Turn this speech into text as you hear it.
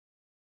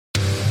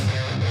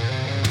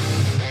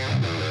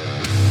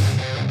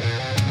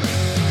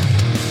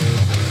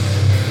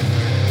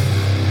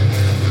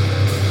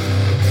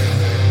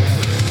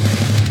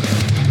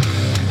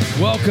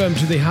Welcome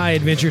to the High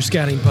Adventure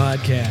Scouting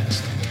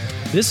Podcast.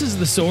 This is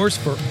the source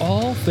for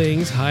all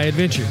things high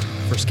adventure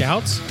for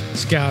scouts,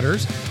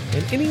 scouters,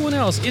 and anyone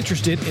else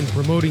interested in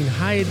promoting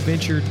high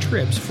adventure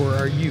trips for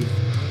our youth.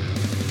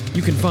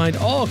 You can find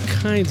all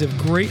kinds of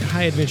great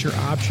high adventure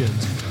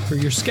options for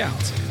your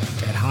scouts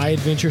at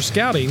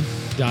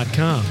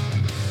highadventurescouting.com.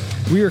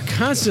 We are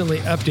constantly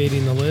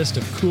updating the list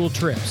of cool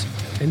trips,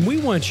 and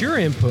we want your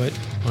input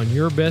on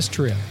your best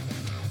trip.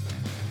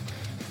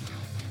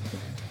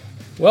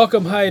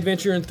 Welcome, high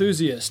adventure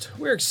enthusiast.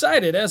 We're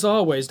excited, as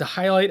always, to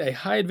highlight a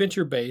high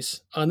adventure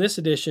base on this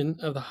edition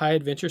of the High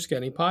Adventure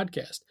Scouting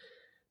Podcast.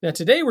 Now,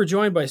 today we're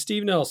joined by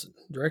Steve Nelson,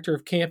 Director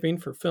of Camping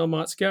for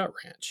Philmont Scout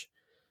Ranch.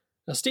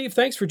 Now, Steve,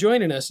 thanks for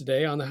joining us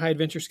today on the High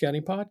Adventure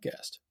Scouting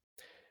Podcast.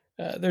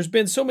 There's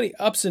been so many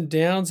ups and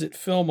downs at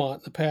Philmont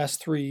in the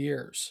past 3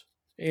 years,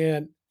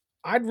 and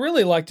I'd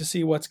really like to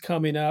see what's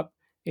coming up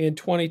in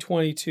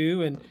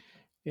 2022, and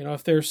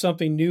if there's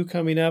something new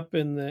coming up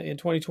in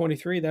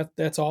 2023,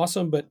 that's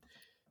awesome. But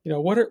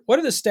what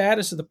are the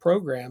status of the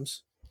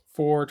programs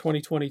for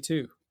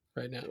 2022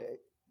 right now?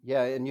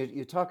 Yeah, and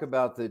you talk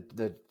about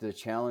the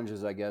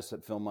challenges, I guess,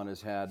 that Philmont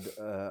has had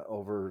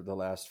over the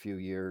last few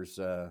years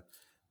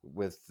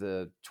with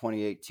the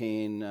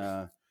 2018.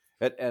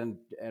 And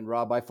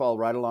Rob, I fall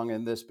right along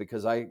in this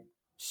because I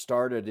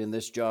started in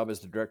this job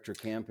as the Director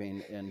of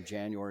Camping in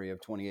January of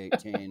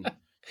 2018.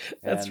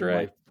 That's and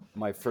right.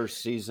 My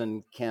first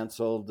season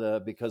canceled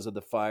because of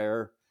the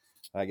fire.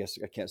 I guess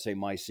I can't say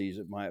my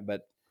season,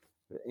 but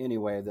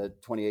anyway, the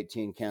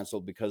 2018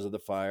 canceled because of the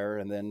fire,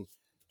 and then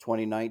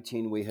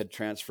 2019 we had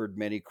transferred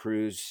many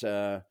crews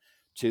to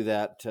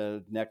that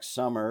next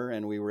summer,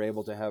 and we were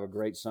able to have a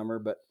great summer.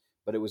 But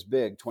it was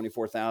big,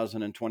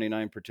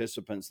 24,029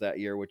 participants that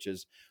year, which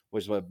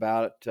was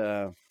about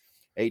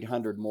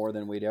 800 more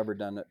than we'd ever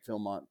done at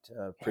Philmont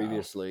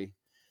previously.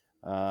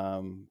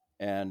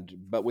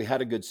 But we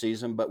had a good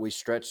season, but we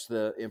stretched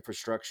the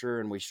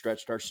infrastructure and we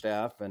stretched our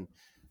staff. And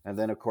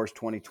then, of course,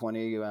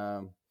 2020,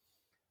 the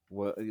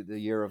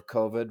year of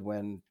COVID,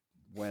 when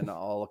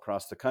all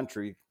across the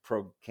country,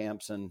 pro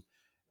camps and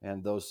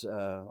those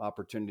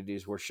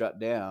opportunities were shut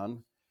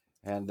down.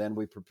 And then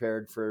we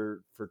prepared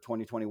for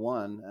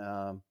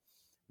 2021,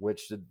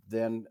 which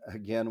then,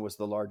 again, was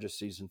the largest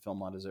season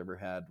Philmont has ever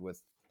had,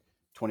 with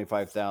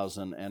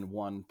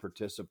 25,001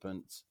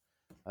 participants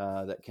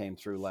that came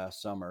through last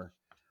summer.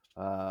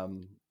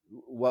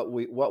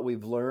 What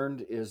we've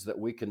learned is that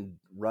we can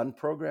run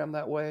program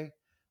that way,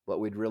 but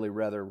we'd really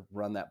rather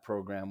run that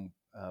program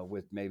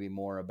with maybe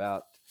more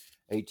about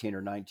 18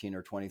 or 19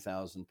 or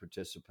 20,000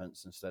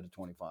 participants instead of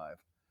 25.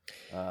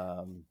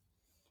 I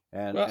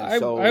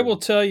will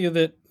tell you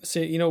that,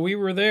 we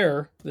were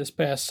there this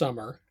past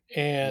summer,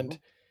 and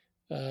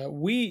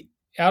we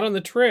out on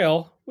the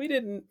trail, we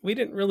didn't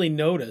really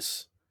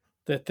notice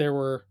that there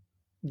were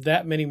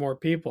that many more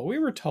people. We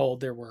were told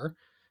there were.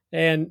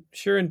 And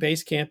sure, in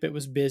base camp it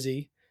was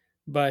busy,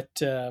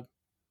 but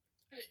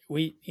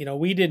we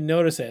didn't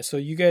notice that. So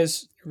you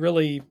guys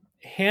really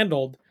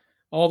handled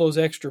all those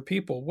extra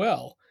people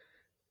well,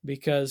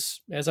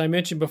 because as I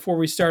mentioned before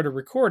we started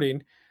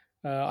recording,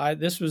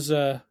 this was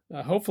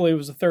hopefully it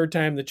was the third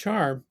time the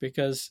charm,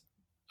 because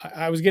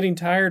I was getting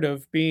tired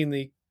of being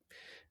the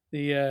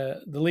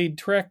lead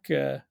trek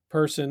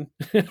person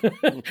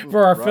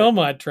for our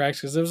Philmont treks,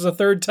 because it was the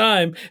third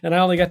time and I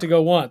only got to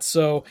go once.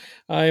 So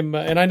and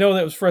I know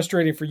that was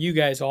frustrating for you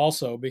guys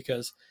also,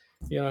 because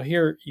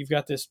here you've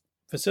got this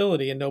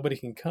facility and nobody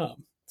can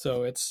come.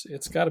 So it's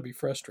got to be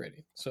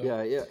frustrating. So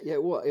yeah.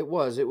 Well, it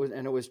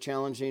was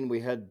challenging.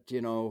 We had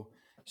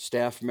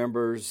staff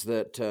members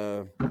that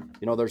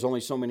there's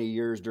only so many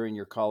years during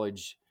your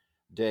college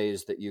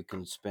days that you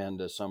can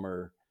spend a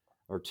summer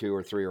or 2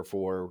 or 3 or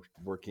 4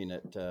 working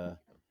at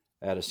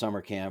a summer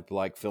camp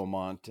like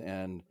Philmont,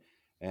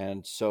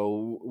 and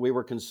so we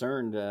were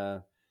concerned,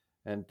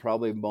 and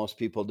probably most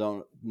people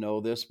don't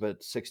know this,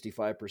 but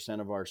 65%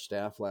 of our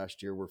staff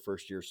last year were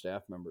first-year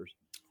staff members.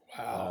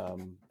 Wow.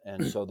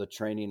 And so the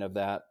training of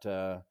that,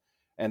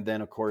 and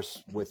then of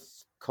course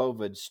with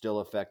COVID still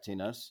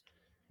affecting us,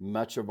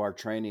 much of our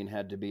training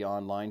had to be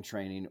online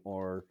training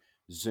or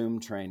Zoom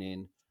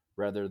training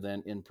rather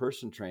than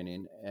in-person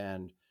training,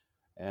 and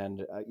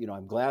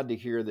I'm glad to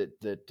hear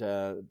that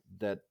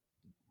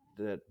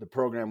the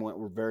program went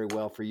very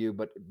well for you,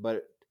 but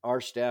our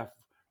staff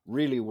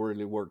really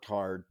worked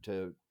hard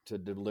to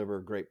deliver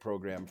a great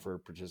program for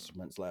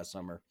participants last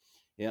summer,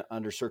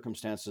 under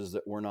circumstances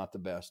that were not the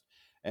best,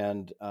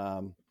 and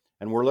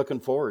we're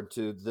looking forward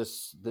to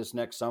this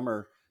next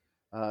summer,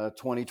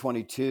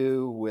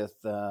 2022, with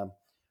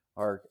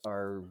our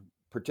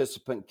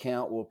participant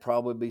count will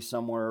probably be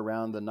somewhere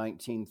around the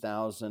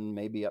 19,000,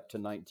 maybe up to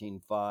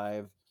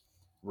 19,500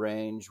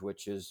 range,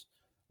 which is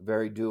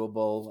very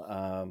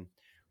doable.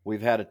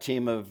 We've had a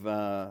team of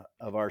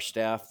our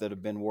staff that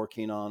have been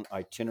working on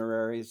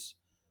itineraries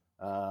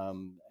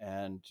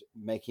and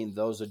making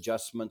those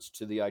adjustments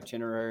to the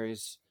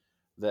itineraries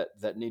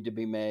that need to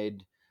be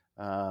made.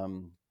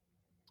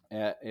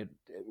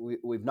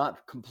 We've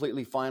not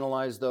completely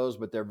finalized those,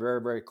 but they're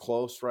very, very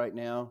close right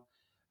now.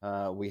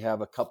 We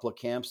have a couple of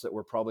camps that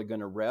we're probably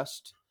going to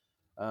rest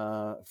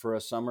for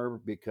a summer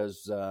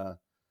because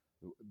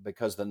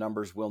the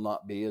numbers will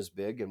not be as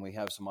big, and we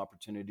have some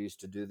opportunities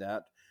to do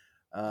that.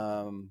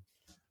 Um,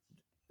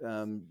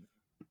 um,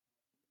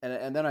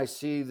 and then I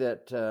see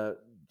that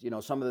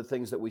some of the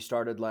things that we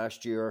started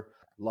last year,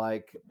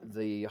 like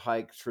the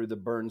hike through the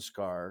burn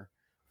scar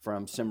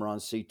from Cimarron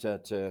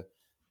Sita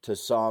to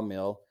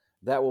Sawmill,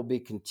 that will be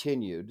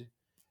continued.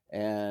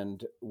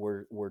 And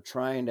we're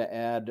trying to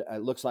add.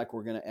 It looks like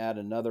we're going to add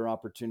another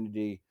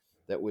opportunity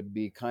that would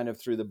be kind of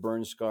through the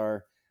burn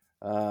scar,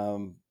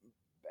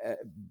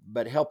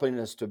 but helping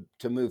us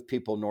to move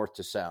people north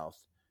to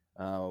south,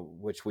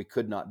 which we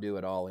could not do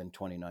at all in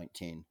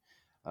 2019.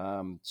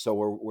 So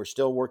we're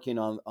still working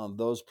on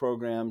those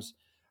programs,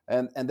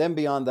 and then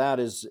beyond that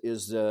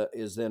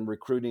is then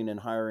recruiting and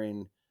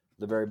hiring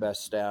the very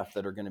best staff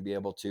that are going to be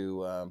able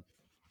to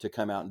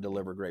come out and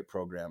deliver a great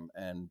program,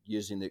 and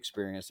using the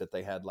experience that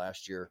they had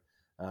last year.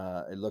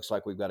 It looks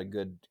like we've got a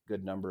good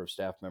number of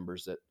staff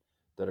members that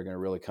are going to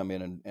really come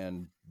in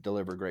and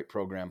deliver a great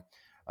program.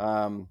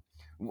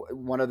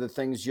 One of the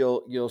things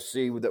you'll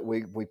see that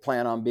we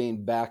plan on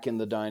being back in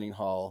the dining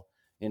hall,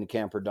 in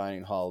camper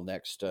dining hall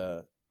next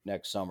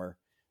summer.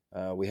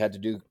 We had to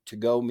do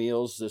to-go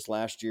meals this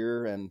last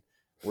year, and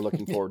we're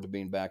looking forward to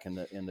being back in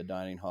the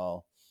dining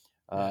hall.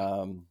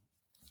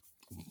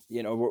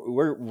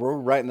 We're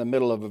right in the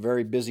middle of a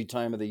very busy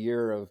time of the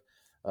year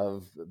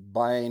of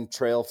buying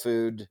trail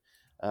food,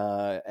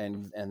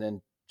 and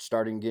then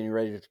getting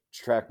ready to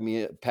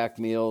pack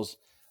meals.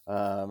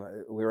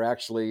 We're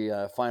actually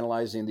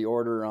finalizing the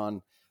order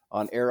on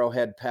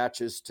Arrowhead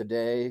patches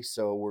today,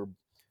 so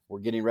we're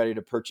getting ready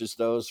to purchase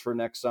those for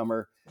next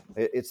summer.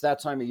 It's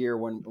that time of year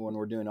when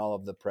we're doing all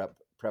of the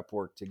prep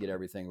work to get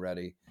everything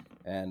ready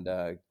and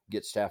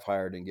get staff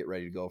hired and get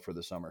ready to go for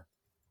the summer.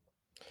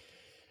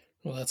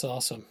 Well, that's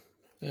awesome.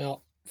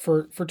 Now,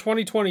 for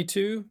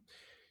 2022,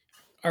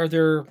 are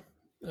there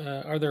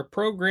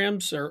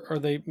programs, or are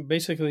they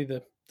basically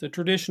the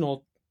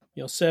traditional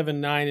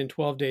 7, 9, and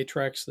 12-day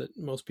treks that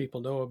most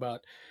people know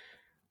about?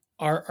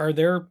 Are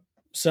there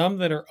some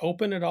that are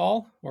open at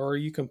all, or are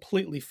you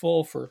completely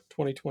full for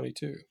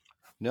 2022?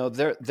 No,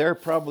 there are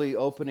probably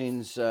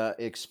openings,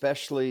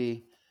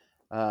 especially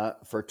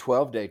for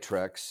 12-day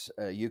treks.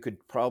 You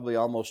could probably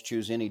almost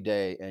choose any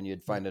day and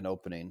you'd find an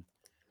opening.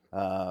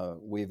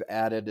 We've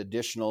added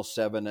additional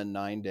 7 and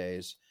 9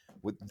 days.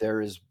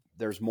 There's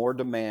more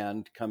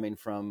demand coming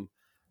from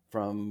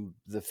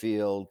the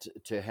field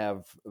to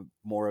have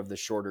more of the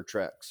shorter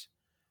treks,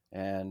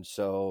 and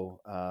so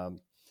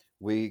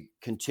we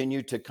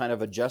continue to kind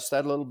of adjust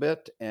that a little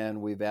bit,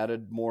 and we've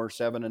added more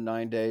 7 and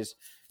 9 days,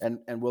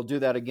 and we'll do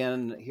that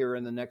again here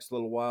in the next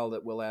little while.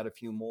 That we'll add a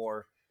few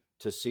more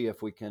to see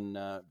if we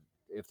can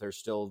if there's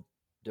still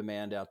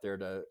demand out there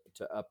to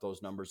up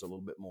those numbers a little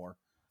bit more.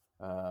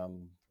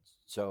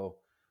 So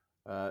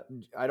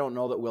I don't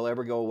know that we'll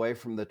ever go away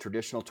from the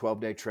traditional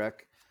 12-day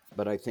trek,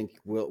 but I think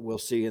we'll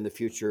see in the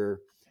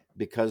future,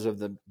 because of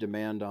the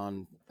demand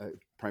on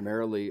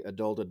primarily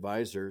adult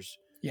advisors.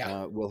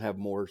 We'll have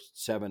more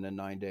 7 and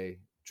 9 day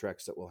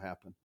treks that will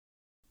happen.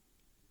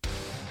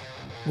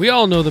 We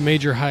all know the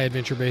major high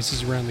adventure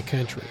bases around the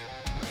country,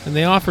 and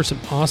they offer some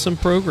awesome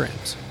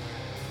programs.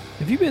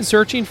 Have you been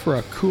searching for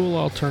a cool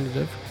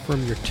alternative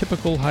from your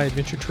typical high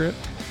adventure trip?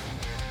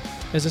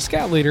 As a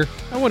scout leader,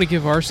 I want to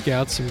give our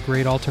scouts some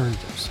great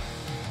alternatives.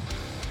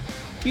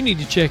 You need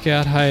to check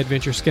out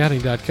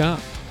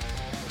highadventurescouting.com.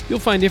 You'll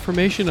find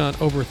information on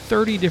over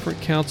 30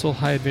 different council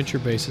high adventure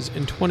bases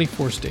in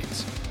 24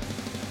 states.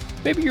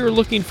 Maybe you're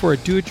looking for a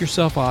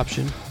do-it-yourself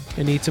option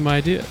and need some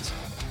ideas.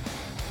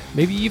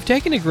 Maybe you've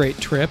taken a great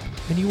trip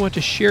and you want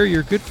to share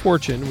your good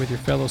fortune with your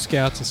fellow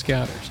scouts and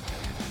scouters.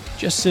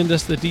 Just send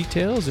us the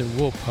details and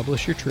we'll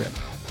publish your trip.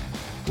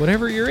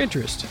 Whatever your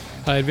interest,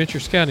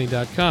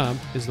 highadventurescouting.com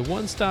is the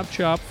one-stop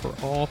shop for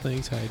all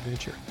things high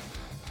adventure.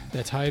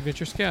 That's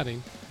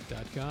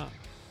highadventurescouting.com.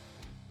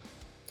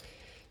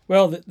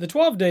 Well, the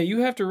 12-day, you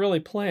have to really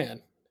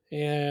plan.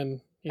 And,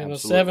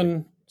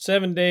 Absolutely.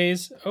 7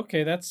 days,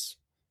 okay, that's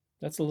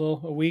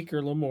a week or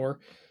a little more.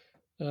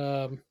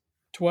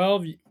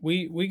 12,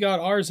 we got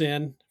ours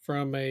in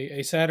from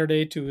a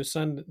Saturday to a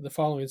Sunday, the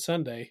following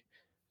Sunday.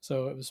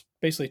 So it was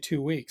basically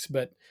 2 weeks.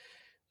 But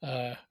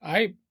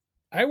I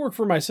work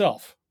for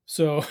myself,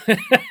 so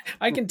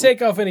I can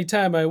take off any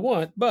time I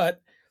want,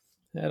 but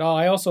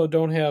I also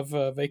don't have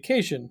a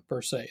vacation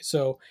per se.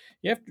 So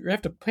you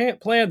have to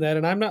plan that,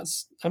 and I'm not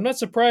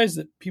surprised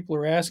that people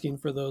are asking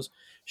for those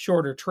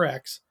shorter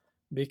treks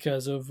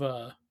because of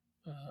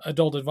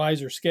adult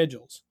advisor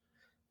schedules.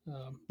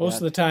 Most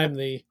of the time,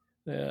 the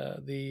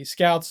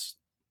scouts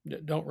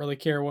don't really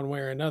care one way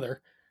or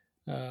another,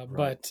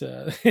 but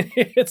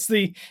it's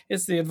the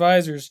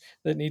advisors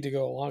that need to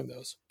go along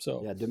those.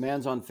 So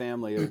demands on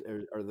family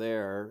are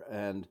there,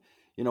 and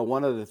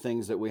one of the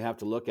things that we have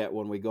to look at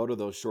when we go to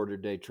those shorter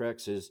day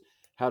treks is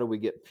how do we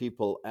get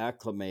people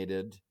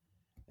acclimated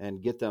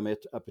and get them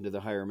up into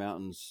the higher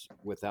mountains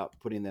without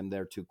putting them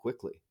there too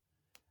quickly.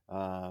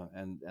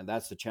 and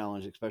that's the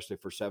challenge, especially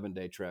for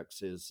 7-day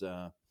treks, is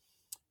to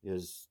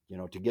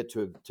get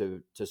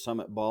to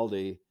Summit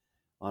Baldy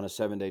on a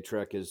 7-day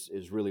trek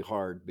is really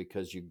hard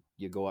because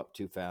you go up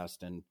too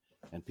fast and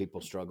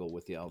people struggle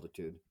with the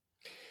altitude.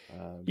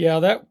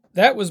 Yeah,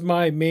 that was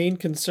my main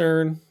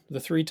concern the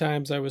 3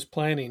 times I was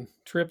planning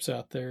trips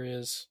out there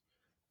is,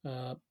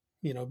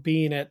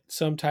 being at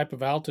some type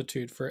of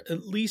altitude for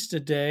at least a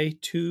day,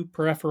 2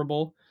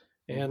 preferable,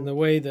 and the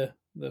way the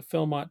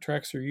Philmont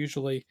treks are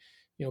usually,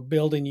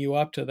 building you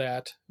up to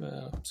that,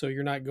 so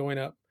you're not going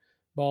up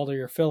Baldy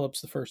or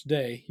Phillips the first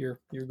day. You're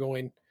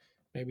going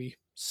maybe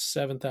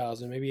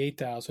 7,000, maybe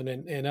 8,000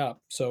 and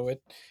up. So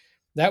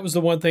that was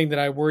the one thing that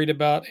I worried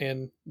about,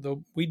 and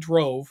we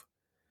drove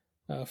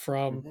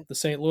from the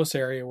St. Louis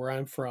area where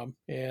I'm from,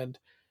 and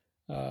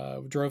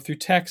drove through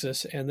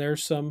Texas, and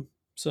there's some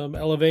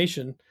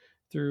elevation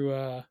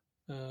through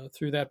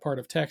through that part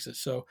of Texas.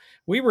 So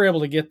we were able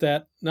to get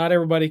that. Not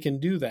everybody can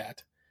do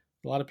that.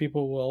 A lot of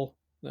people will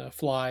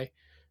fly,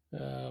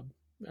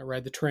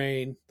 ride the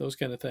train, those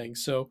kind of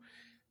things. So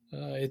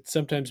it's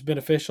sometimes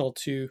beneficial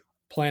to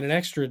plan an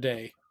extra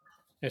day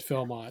at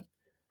Philmont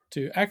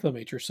to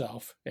acclimate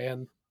yourself,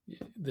 and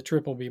the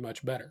trip will be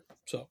much better.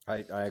 So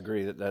I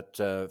agree that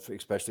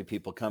especially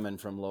people coming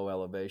from low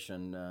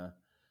elevation,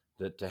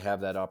 that to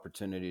have that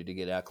opportunity to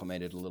get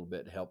acclimated a little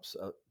bit helps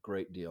a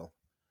great deal.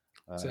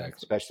 Exactly.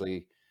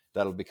 Especially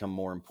that'll become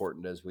more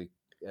important as we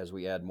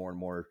add more and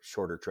more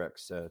shorter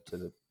treks to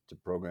the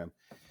program.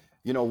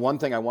 One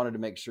thing I wanted to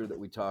make sure that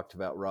we talked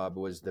about, Rob,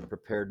 was the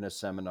preparedness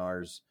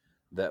seminars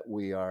that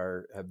we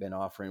have been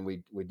offering.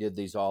 We did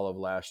these all of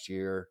last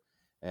year,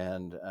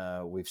 and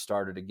we've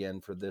started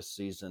again for this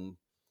season,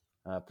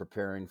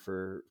 preparing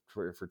for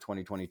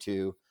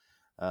 2022.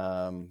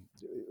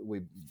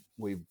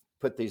 We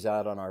put these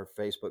out on our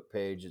Facebook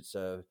page. It's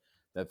a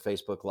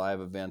Facebook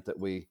Live event that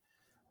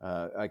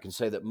I can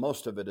say that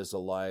most of it is a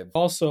live.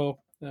 Also,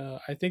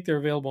 I think they're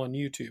available on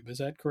YouTube. Is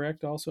that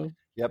correct also?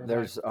 Yep,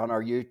 there's on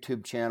our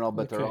YouTube channel,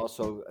 but Okay. they're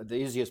also, the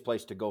easiest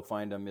place to go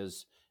find them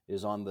is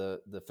on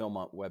the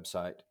Philmont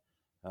website.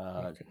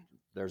 Okay.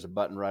 There's a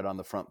button right on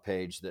the front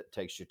page that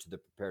takes you to the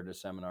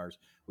preparedness seminars.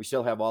 We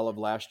still have all of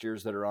last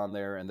year's that are on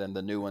there, and then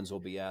the new ones will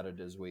be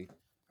added as we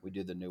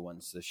do the new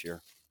ones this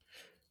year.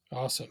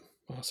 Awesome.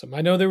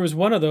 I know there was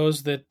one of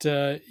those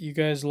that you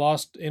guys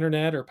lost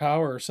internet or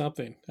power or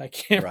something. I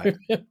can't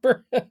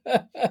remember.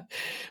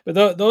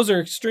 But those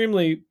are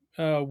extremely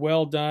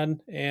well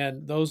done,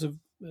 and those of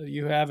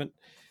you who haven't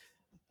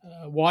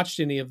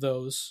watched any of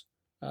those,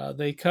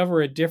 they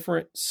cover a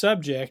different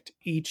subject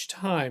each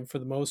time for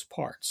the most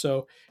part.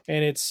 So,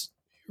 and it's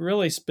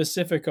really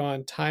specific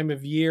on time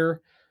of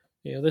year.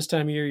 This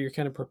time of year you're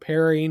kind of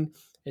preparing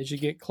as you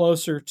get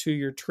closer to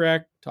your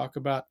trek. Talk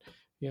about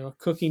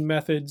cooking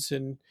methods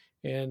and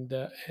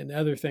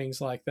other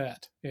things like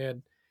that.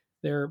 And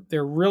they're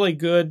really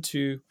good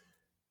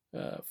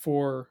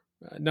for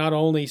not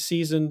only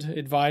seasoned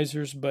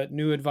advisors but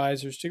new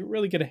advisors to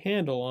really get a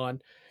handle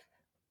on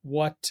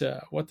what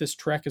this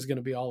trek is going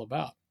to be all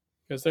about,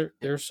 because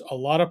there's a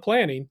lot of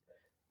planning,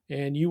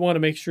 and you want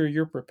to make sure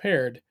you're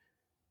prepared.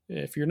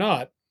 If you're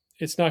not,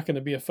 it's not going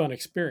to be a fun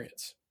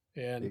experience.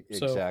 And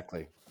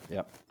exactly.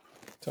 Yep.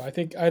 So I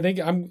think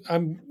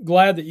I'm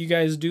glad that you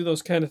guys do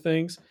those kind of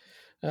things.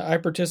 I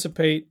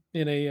participate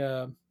in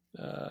a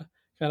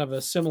kind of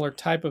a similar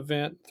type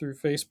event through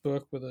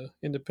Facebook with an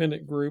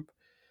independent group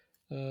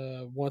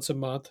once a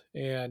month,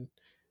 and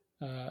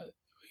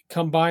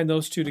combine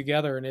those two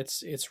together, and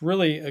it's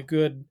really a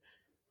good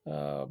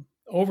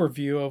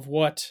overview of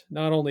what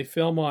not only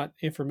Philmont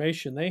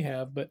information they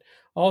have, but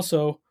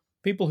also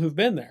people who've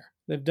been there,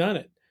 they've done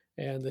it,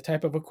 and the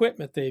type of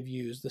equipment they've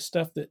used, the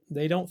stuff that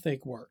they don't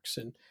think works,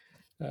 and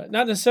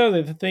not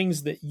necessarily the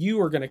things that you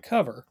are going to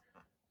cover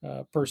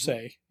per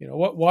se.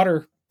 What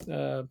water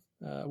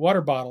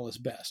bottle is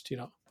best.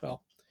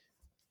 Well,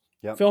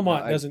 yep.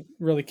 Philmont doesn't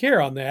really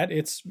care on that.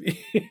 It's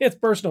it's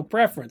personal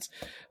preference.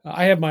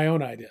 I have my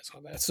own ideas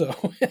on that. So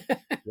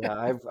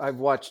yeah, I've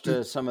watched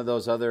some of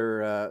those that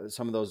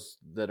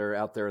are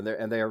out there,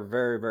 and they are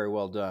very, very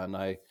well done.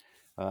 I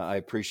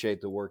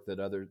appreciate the work that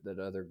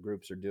other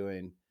groups are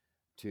doing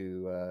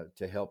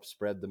to help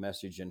spread the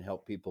message and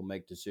help people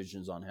make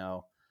decisions on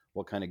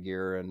what kind of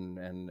gear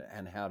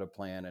and how to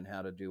plan and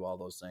how to do all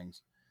those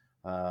things.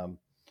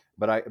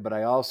 But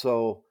I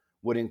also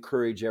would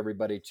encourage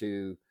everybody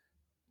to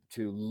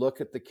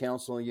look at the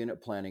council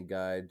unit planning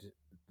guide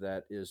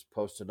that is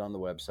posted on the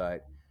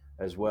website,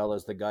 as well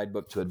as the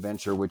guidebook to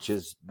adventure, which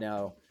is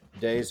now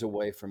days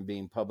away from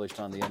being published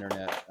on the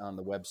internet on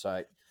the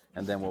website,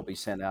 and then will be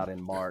sent out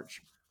in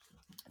March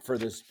for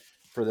the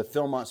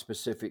Philmont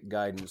specific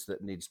guidance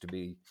that needs to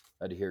be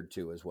adhered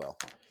to as well.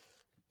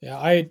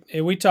 Yeah,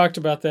 we talked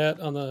about that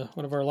on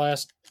one of our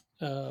last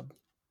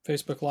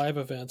Facebook Live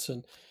events,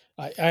 and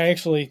I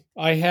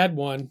had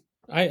one.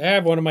 I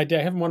have one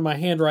in my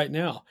hand right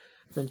now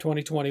from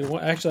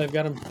 2021. Actually, I've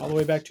got them all the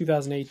way back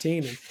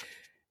 2018. And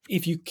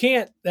if you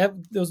can't,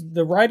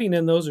 the writing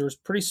in those are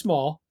pretty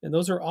small, and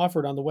those are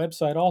offered on the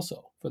website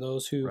also for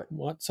those who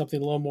want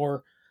something a little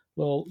more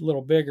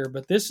little bigger,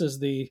 but this is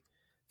the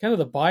kind of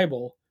the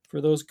Bible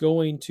for those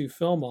going to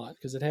Philmont,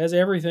 because it has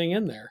everything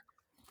in there.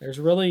 There's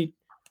really,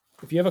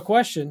 if you have a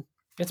question,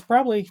 it's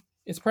probably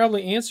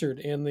answered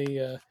in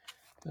the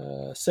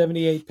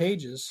 78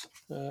 pages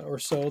or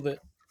so that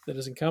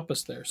is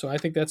encompassed there. So I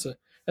think that's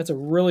a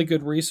really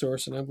good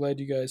resource, and I'm glad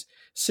you guys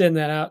send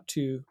that out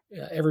to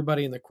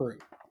everybody in the crew.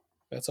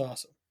 That's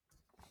awesome.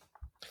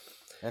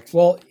 Excellent.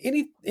 Well,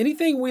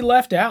 anything we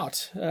left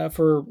out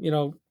for,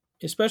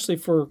 especially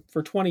for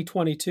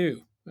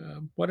 2022?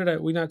 What did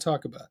we not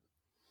talk about?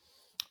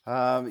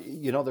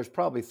 There's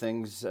probably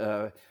things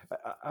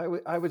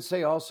I would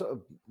say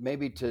also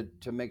maybe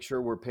to make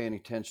sure we're paying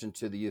attention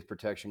to the youth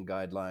protection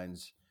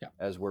guidelines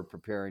as we're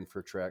preparing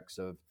for treks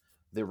of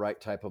the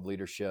right type of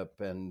leadership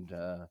and,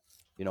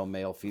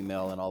 male,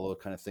 female, and all those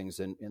kind of things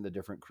in the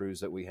different crews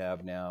that we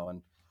have now,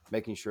 and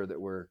making sure that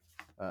we're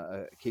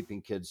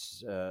keeping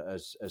kids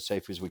as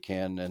safe as we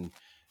can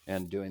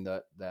and doing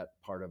that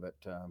part of it,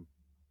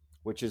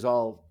 which is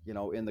all,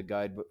 in the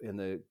guide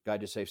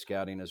to safe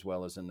scouting as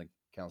well as in the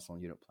council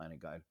and unit planning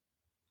guide.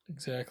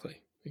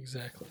 Exactly.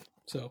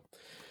 So,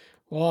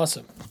 well,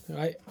 awesome.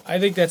 I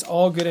think that's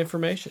all good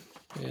information.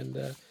 And,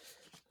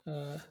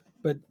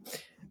 but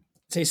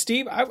say,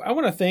 Steve, I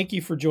want to thank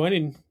you for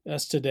joining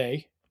us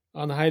today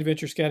on the High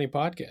Adventure Scouting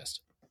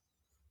Podcast.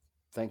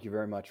 Thank you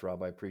very much,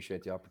 Rob. I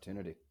appreciate the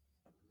opportunity.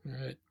 All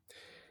right.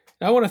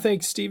 Now, I want to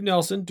thank Steve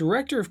Nelson,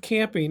 Director of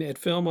Camping at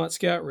Philmont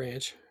Scout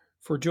Ranch,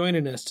 for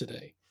joining us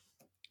today.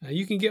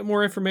 You can get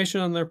more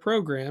information on their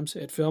programs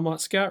at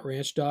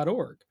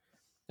philmontscoutranch.org.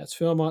 That's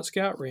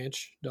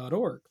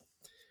philmontscoutranch.org.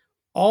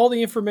 All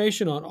the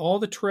information on all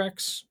the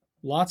treks,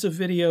 lots of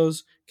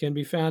videos can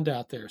be found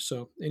out there.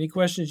 So any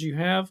questions you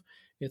have,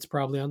 it's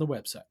probably on the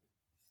website.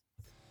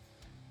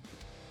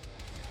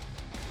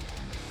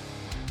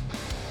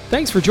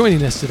 Thanks for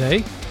joining us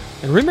today,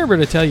 and remember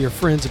to tell your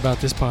friends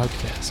about this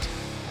podcast.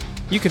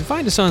 You can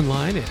find us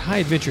online at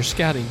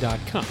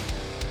highadventurescouting.com,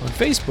 on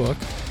Facebook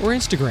or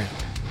Instagram.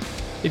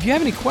 If you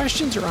have any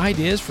questions or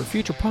ideas for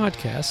future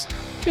podcasts,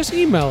 just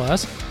email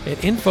us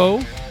at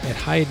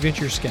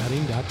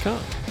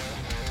info@highadventurescouting.com.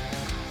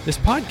 This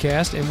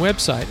podcast and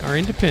website are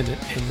independent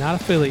and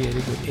not affiliated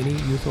with any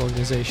youth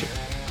organization.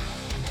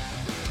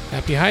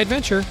 Happy High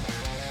Adventure!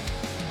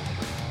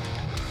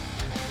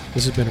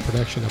 This has been a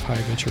production of High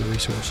Adventure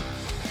Resources.